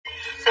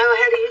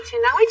two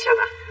know each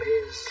other?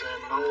 He's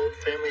an old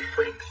family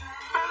friend.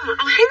 Oh,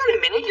 hang on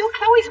a minute. You're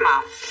Chloe's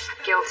mum.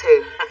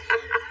 Guilty.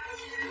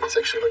 He's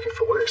actually looking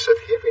for work, so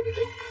if you have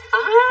anything.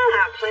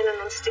 Planning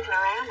on sticking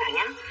around, are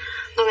you?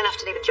 Long enough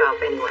to need a job,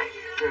 anyway.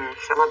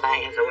 Summer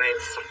Bay has a way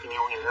of sucking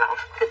you in love.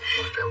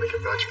 My family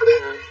can vouch for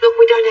that. Look,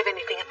 we don't have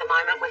anything at the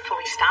moment. We're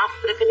fully staffed,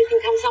 but if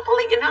anything comes up, I'll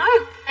let you know.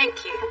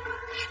 Thank you.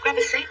 Grab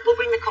a seat. We'll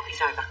bring the coffees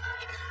over.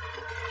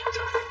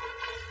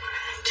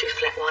 2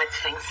 flat whites,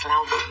 thanks,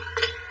 love.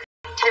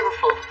 Table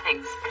full,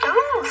 thanks.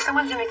 Oh,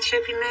 someone's in a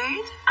chirpy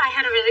mood. I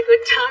had a really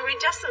good time with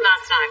Justin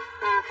last night.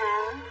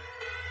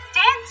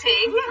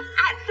 Dancing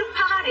at the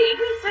party.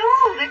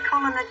 Oh, they're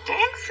calling it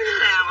dancing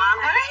now,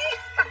 aren't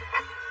they?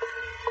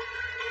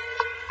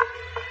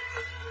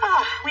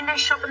 Window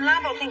shopping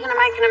lab or thinking of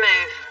making a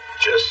move?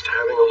 Just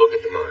having a look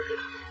at the market.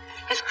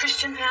 Has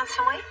Christian found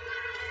somewhere?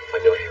 I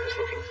know he was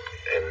looking.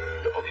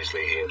 And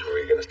obviously he and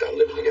Tori are going to start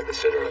living together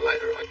sooner or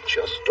later. I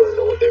just don't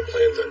know what their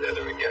plans are now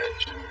they're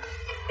engaged.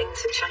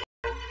 Things have changed.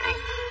 Hey.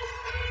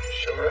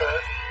 Sure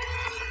are.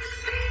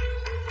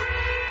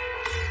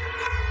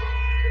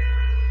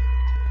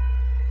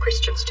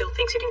 Christian still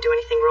thinks he didn't do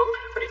anything wrong.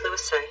 What did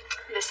Lewis say?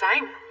 The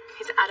same.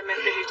 He's adamant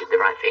that he did the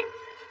right thing.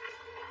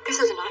 This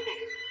is a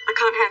nightmare. I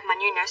can't have my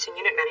new nurse and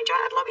unit manager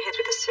at loggerheads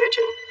with a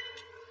surgeon.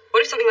 What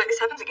if something like this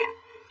happens again?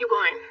 It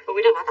won't. Well,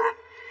 we don't know that.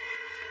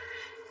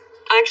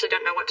 I actually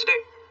don't know what to do.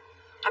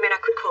 I mean, I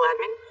could call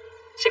admin,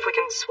 see if we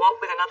can swap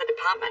with another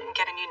department and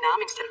get a new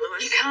NUM instead of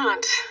Lewis. You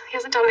can't. He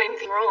hasn't done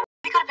anything wrong.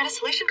 You got a better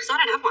solution? Because I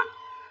don't have one.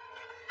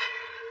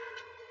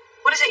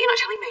 What is it you're not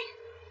telling me?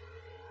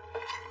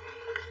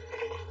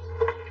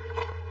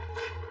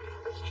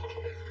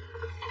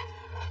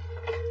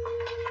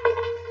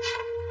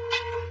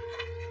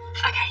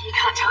 Okay, you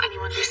can't tell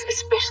anyone this,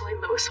 especially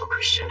Lewis or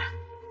Christian.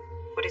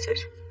 What is it?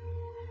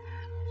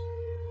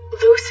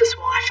 Lewis's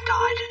wife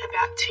died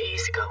about 2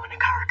 years ago in a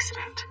car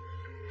accident.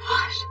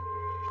 What?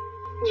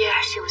 Yeah,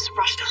 she was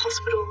rushed to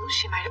hospital.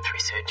 She made it through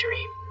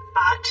surgery,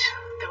 but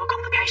there were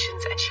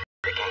complications and she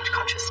regained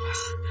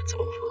consciousness. That's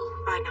awful.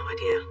 I had no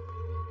idea.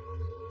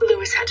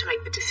 Lewis had to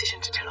make the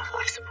decision to turn off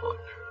life support.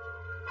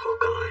 Poor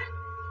guy.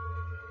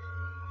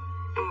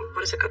 And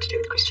what has it got to do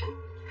with Christian?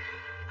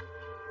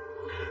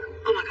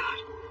 Oh my God.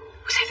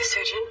 Was he the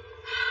surgeon?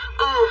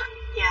 Oh,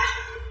 yeah.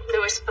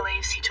 Lewis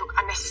believes he took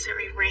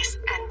unnecessary risks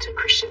and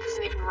Christian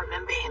doesn't even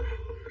remember him.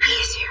 Are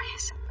you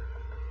serious?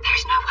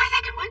 There's no way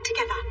they can work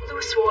together.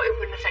 Lewis swore it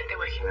wouldn't affect their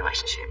working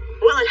relationship.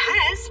 Well, it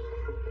has.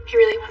 He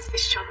really wants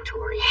this job,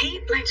 Tori. He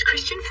blames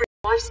Christian for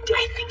his wife's death.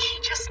 I think he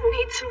just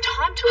needs some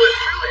time to work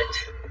through it.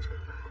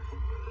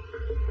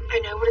 I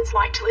know what it's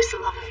like to lose the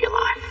love of your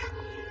life.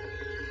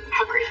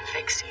 How grief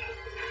affects you.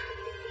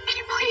 Can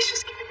you please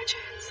just give him a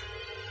chance?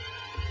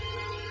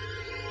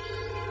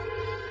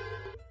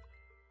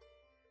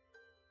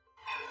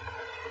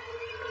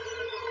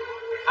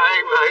 Hey,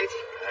 mate.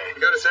 Hey.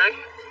 You got a sec?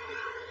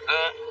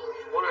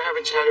 Want to have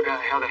a chat about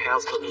how the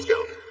house hunting's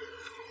going?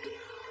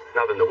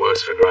 Nothing the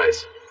worse for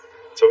Grace.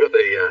 So we've got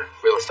the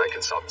real estate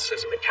consultant,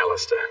 Susan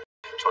McAllister,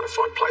 trying to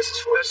find places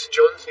for us. That's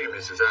John's new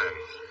Mrs. A.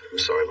 I'm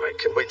sorry, mate.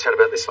 Can we chat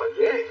about this later?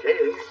 Yeah.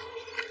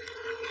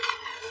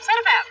 What's that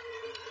about?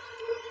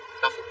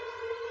 Nothing.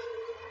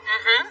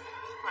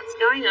 What's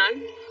going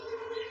on?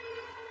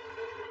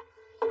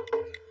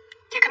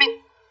 Yeah, come in.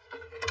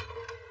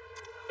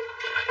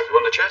 You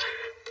want to chat?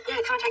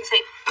 Yeah, come and take a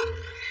seat.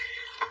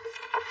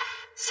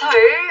 So,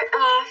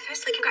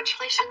 firstly,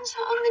 congratulations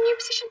on the new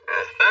position.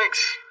 Thanks.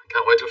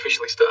 Can't wait to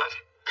officially start.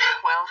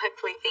 Well,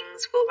 hopefully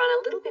things will run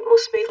a little bit more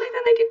smoothly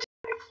than they did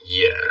today.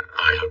 Yeah,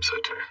 I hope so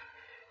too.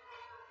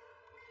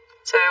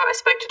 So I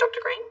spoke to Dr.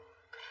 Green,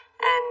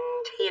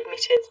 and he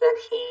admitted that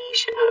he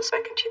should not have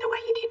spoken to you the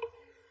way he did.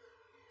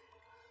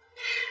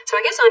 So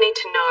I guess I need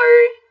to know,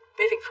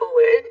 moving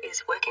forward,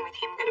 is working with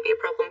him going to be a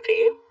problem for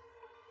you?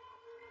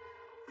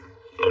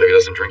 Not if he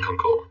doesn't drink on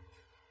call.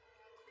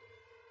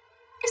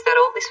 Is that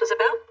all this was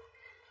about?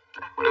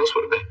 What else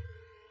would it be?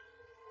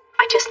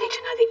 I just need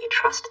to know that you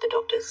trust the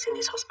doctors in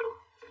this hospital.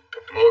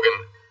 Dr.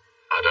 Morgan,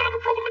 I don't have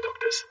a problem with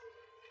doctors.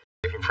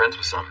 Even friends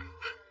with some.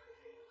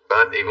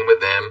 But even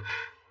with them,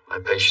 my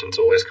patients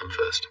always come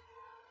first.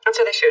 And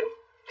so they should.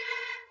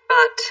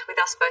 But with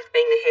us both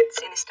being the heads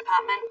in this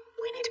department,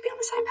 we need to be on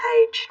the same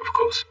page. Of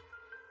course.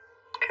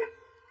 Okay.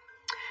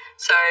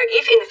 So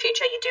if in the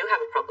future you do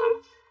have a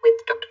problem with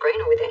Dr.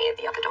 Green or with any of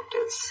the other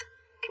doctors,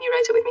 can you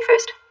raise it with me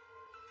first?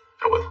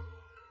 I will.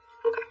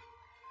 Okay.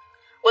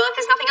 Well, if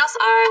there's nothing else,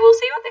 I will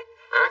see you out there.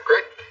 All right,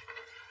 great.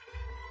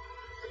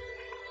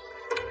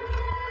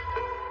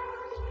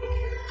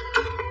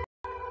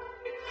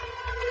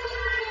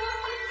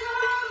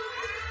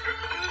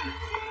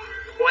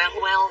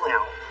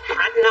 Well.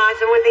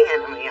 Fraternising with the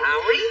enemy,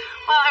 are we?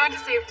 Well, I went to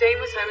see if Dean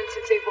was home, and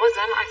since he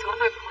wasn't, I thought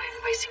no point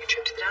in wasting a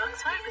trip to the dark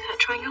side without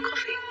trying your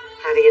coffee.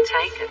 How do you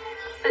take it?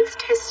 Let's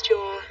test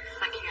your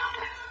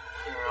macchiato.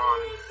 You're on.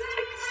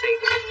 Take a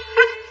seat.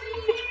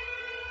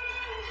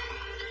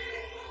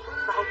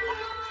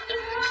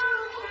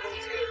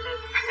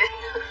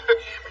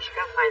 We should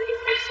go find the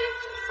information.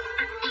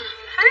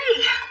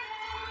 Hey,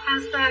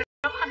 how's the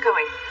job hunt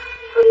going?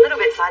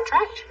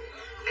 sidetracked.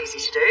 Easy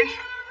to do.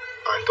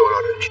 I thought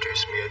I'd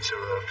introduce Mia to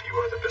a few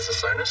other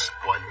business owners,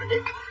 like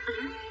Monique.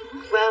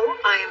 Well,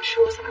 I am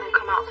sure something will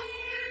come up.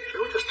 We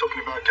were just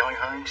talking about going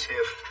home, see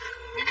if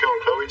Nico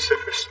and Chloe would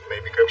surface,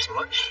 maybe grab some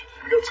lunch.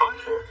 Have you got time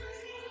for it?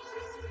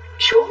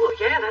 Sure,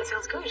 yeah, that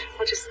sounds good.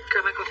 I'll just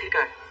grab my coffee and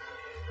go.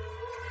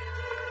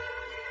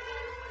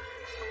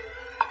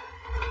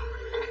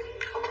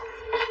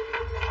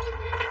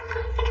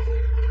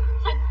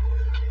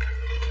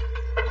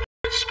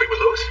 Speak with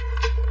Lewis?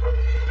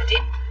 I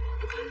did.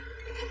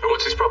 And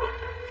what's his problem?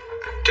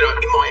 You know,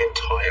 in my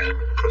entire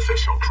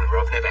professional career,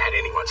 I've never had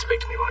anyone speak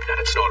to me like that.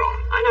 It's not on.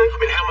 I know. I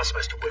mean, how am I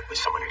supposed to work with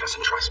someone who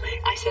doesn't trust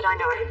me? I said I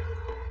know.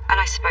 And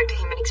I spoke to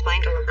him and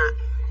explained all of that.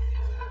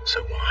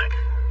 So why?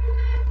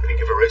 Did he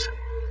give a reason?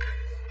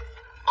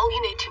 All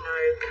you need to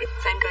know,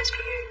 same goes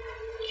for you.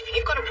 If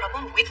you've got a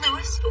problem with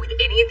Lewis or with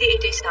any of the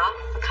ED staff,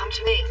 come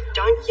to me.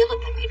 Don't yell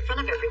at them in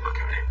front of everyone.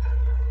 Okay.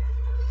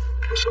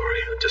 I'm sorry.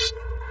 I just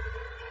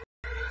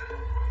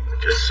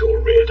saw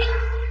red.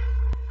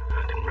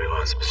 I didn't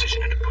realise the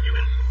position had to put you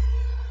in.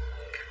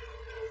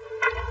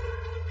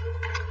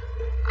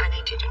 I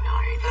need you to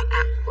know that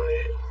at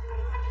work,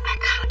 I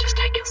can't just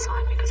take your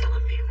side because I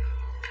love you.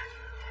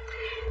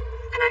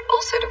 And I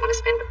also don't want to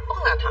spend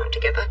all our time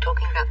together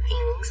talking about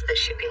things that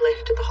should be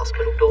left at the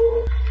hospital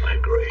door. I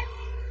agree.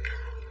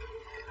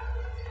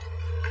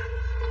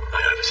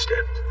 I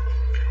overstepped.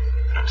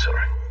 And I'm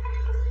sorry.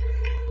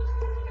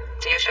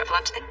 So you'll show up for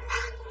lunch then?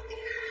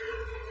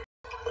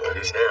 Well, it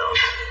is now.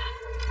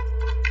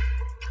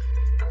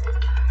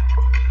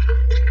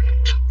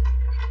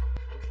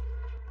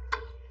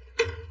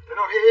 They're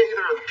not here,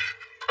 either of them.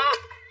 Oh,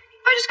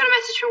 I just got a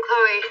message from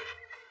Chloe.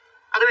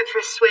 I went for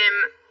a swim.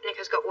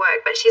 Nico's got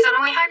work, but she's on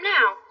her way home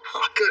now.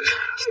 Oh, good.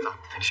 I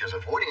think she was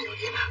avoiding you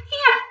again.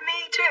 Yeah,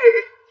 me too.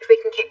 If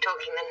we can keep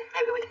talking, then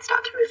maybe we can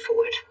start to move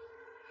forward.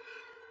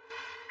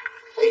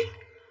 Hey.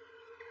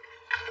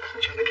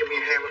 Do you want to give me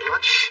a hand with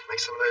lunch? Make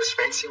some of those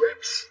fancy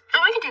wraps?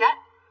 Oh, I can do that.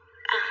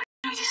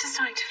 This is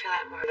starting to feel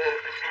like more of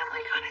a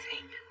family kind of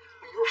thing.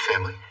 You're a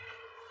family.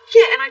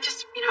 Yeah, and I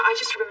just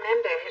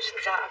remembered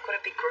that I've got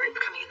a big group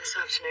coming in this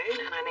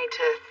afternoon, and I need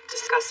to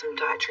discuss some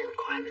dietary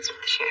requirements with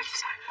the chef,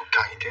 so... Well,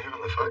 can't you do it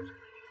on the phone?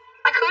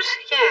 I could,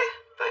 yeah,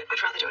 but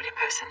I'd rather do it in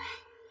person.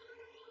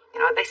 You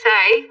know what they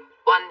say?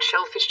 One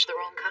shellfish to the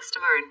wrong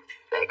customer, and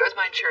there goes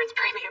my insurance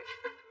premium.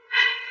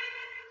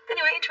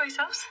 Anyway, enjoy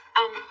yourselves.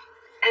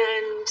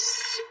 And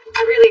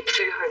I really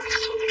do hope you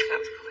sort things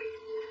out with Chloe.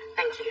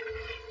 Thank you.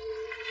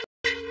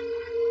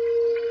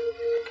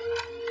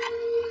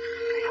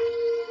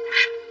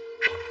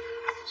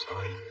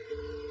 Sorry.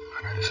 I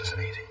know this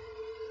isn't easy.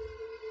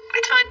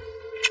 It's fine.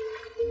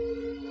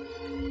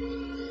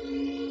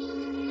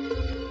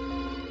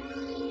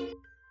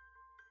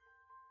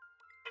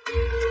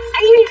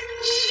 Are you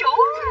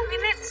sure? I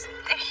mean, that's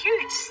a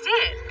huge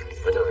step.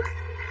 I know.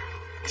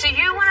 So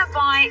you want to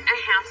buy a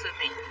house with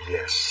me?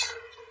 Yes.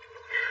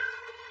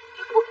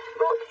 What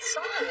brought this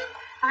on?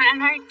 I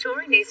know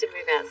Tori needs to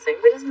move out soon,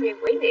 but it doesn't mean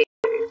we need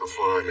to.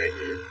 Before I met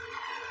you,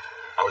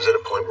 I was at a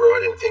point where I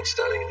didn't think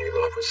starting a new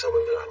life with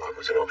someone that I loved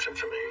was an option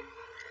for me.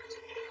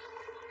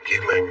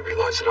 You've made me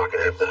realise that I can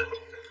have that.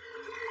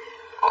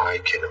 I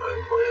can own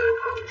my own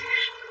home.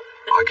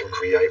 I can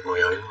create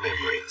my own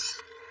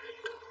memories.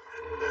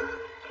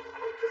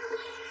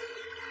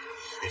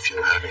 And if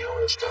you're happy, I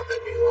want to start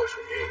that new life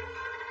with you.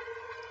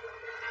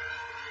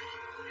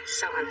 It's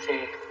so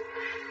unfair.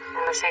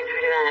 I must say no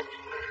to that.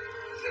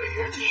 Is that a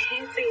yes?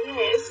 It's a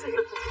yes.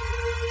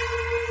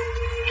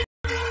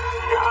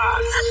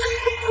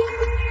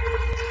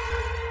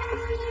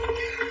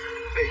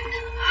 Hey.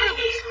 Hey.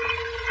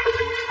 We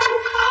can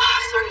talk. Oh,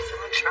 sorry, it's a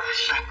lunch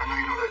rush. I know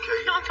you're not okay.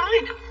 No, I'm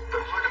fine.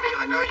 Don't lie to me.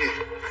 I know you.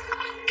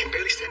 You can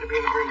barely stand to be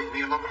in the room with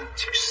me longer than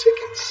 2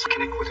 seconds.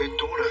 Connect with her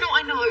daughter. No,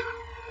 I know.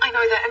 I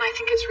know that, and I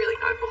think it's really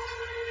noble.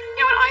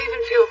 You know, and I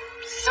even feel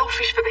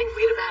selfish for being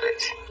weird about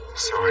it.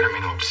 Sorry, I don't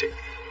mean to upset.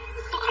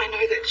 Look, I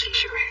know that she's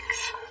your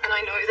ex, and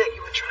I know that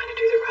you were trying to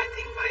do the right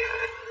thing by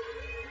her.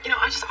 You know,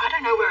 I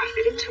don't know where I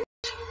fit into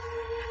it.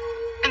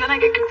 And then I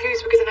get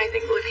confused because then I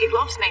think, well, if he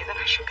loves me, then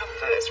I should come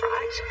first,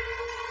 right?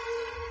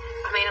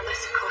 I mean, unless,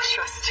 of course,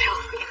 you're still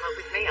in love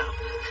with me.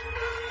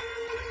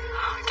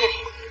 Okay.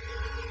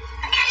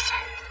 Okay, so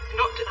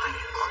not tonight.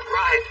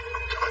 Right.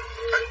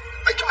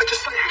 I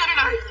just...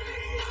 No.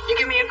 You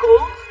give me a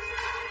call,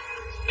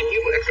 and you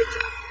work things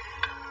out.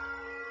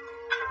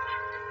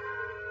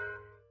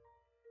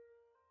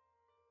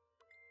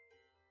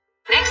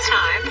 Next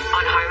time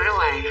on Home and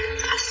Away.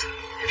 Yes.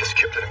 You just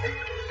kept it in me.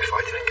 If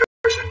I didn't go to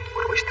prison,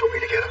 would we still be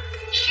together?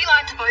 She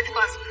lied to both of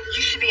us.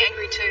 You should be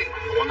angry too.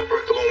 The one that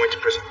broke the law went to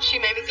prison. She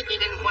made me think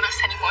you didn't want us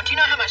anymore. Do you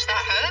know how much that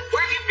hurt?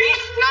 Where have you been?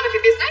 None of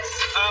your business.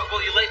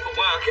 Well, you're late for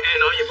work and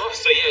I'm your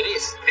boss, so yeah, it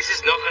is. This is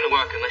not going to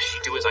work unless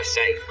you do as I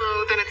say.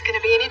 Oh,